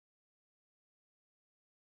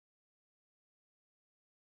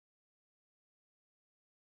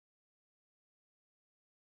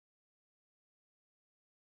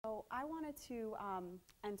So I wanted to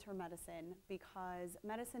enter medicine because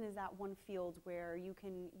medicine is that one field where you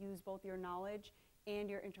can use both your knowledge and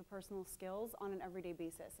your interpersonal skills on an everyday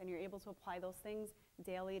basis, and you're able to apply those things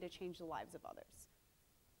daily to change the lives of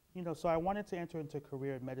others. So I wanted to enter into a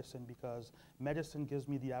career in medicine because medicine gives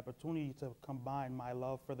me the opportunity to combine my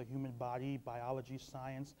love for the human body, biology,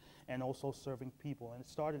 science, and also serving people.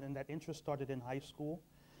 And that interest started in high school,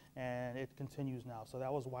 and it continues now. So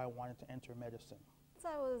that was why I wanted to enter medicine.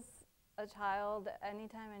 Since I was a child,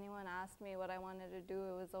 anytime anyone asked me what I wanted to do,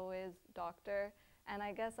 it was always doctor. And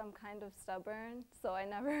I guess I'm kind of stubborn, so I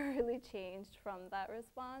never really changed from that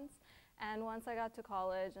response. And once I got to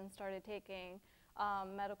college and started taking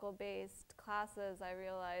medical-based classes, I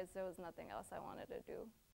realized there was nothing else I wanted to do.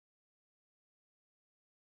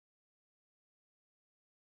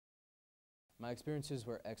 My experiences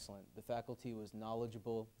were excellent. The faculty was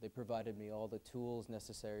knowledgeable. They provided me all the tools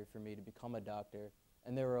necessary for me to become a doctor,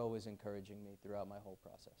 and they were always encouraging me throughout my whole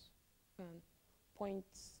process.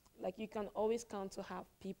 Points, like you can always count to have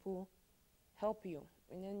people help you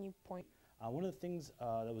in any point. One of the things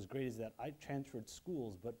that was great is that I transferred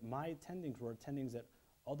schools, but my attendings were attendings that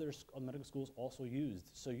other medical schools also used.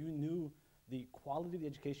 So you knew the quality of the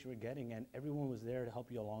education you were getting, and everyone was there to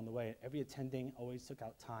help you along the way. Every attending always took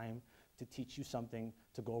out time to teach you something,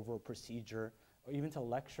 to go over a procedure, or even to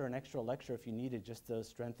lecture, an extra lecture if you needed, just to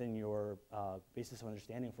strengthen your basis of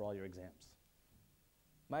understanding for all your exams.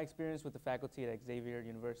 My experience with the faculty at Xavier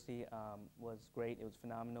University was great. It was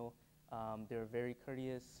phenomenal. They were very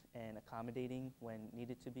courteous and accommodating when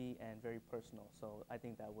needed to be, and very personal. So I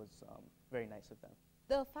think that was very nice of them.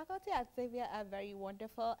 The faculty at Xavier are very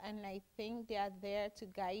wonderful, and I think they are there to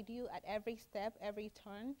guide you at every step, every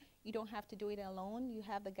turn. You don't have to do it alone. You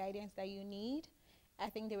have the guidance that you need. I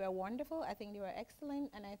think they were wonderful. I think they were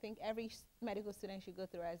excellent, and I think every medical student should go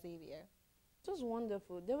through at Xavier. It was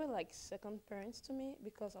wonderful. They were like second parents to me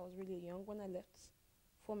because I was really young when I left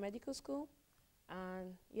for medical school.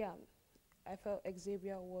 And yeah, I felt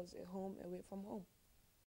Xavier was a home away from home.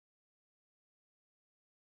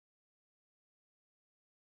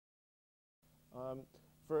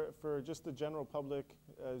 For just the general public,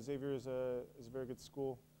 Xavier is a very good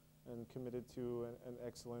school and committed to an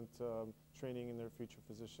excellent training in their future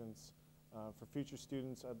physicians. For future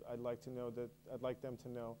students, I'd like them to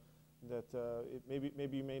know that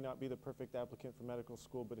maybe you may not be the perfect applicant for medical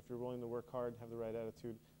school, but if you're willing to work hard and have the right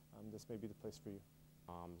attitude, this may be the place for you.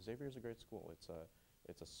 Xavier is a great school.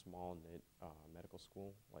 It's a small knit medical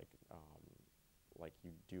school. Like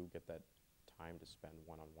you do get that time to spend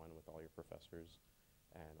one-on-one with all your professors,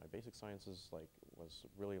 and my basic sciences was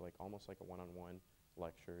really almost like a one-on-one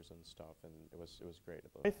lectures and stuff, and it was great.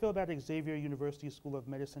 I feel that Xavier University School of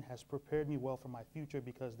Medicine has prepared me well for my future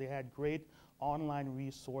because they had great online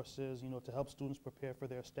resources, to help students prepare for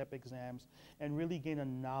their step exams and really gain a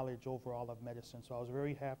knowledge overall of medicine. So I was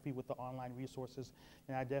very happy with the online resources,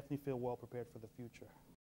 and I definitely feel well prepared for the future.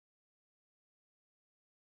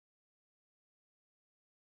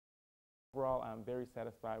 Overall, I'm very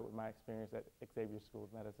satisfied with my experience at Xavier School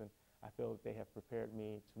of Medicine. I feel that they have prepared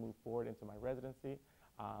me to move forward into my residency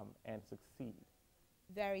and succeed.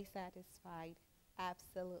 Very satisfied,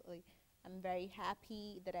 absolutely. I'm very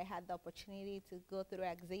happy that I had the opportunity to go through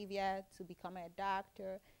Xavier to become a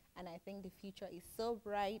doctor, and I think the future is so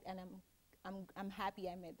bright, and I'm happy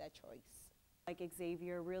I made that choice.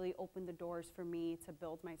 Xavier really opened the doors for me to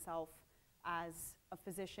build myself as a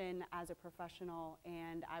physician, as a professional,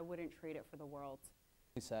 and I wouldn't trade it for the world.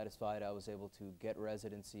 Satisfied I was able to get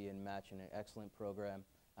residency and match in an excellent program,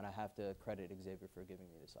 and I have to credit Xavier for giving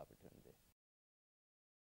me this opportunity.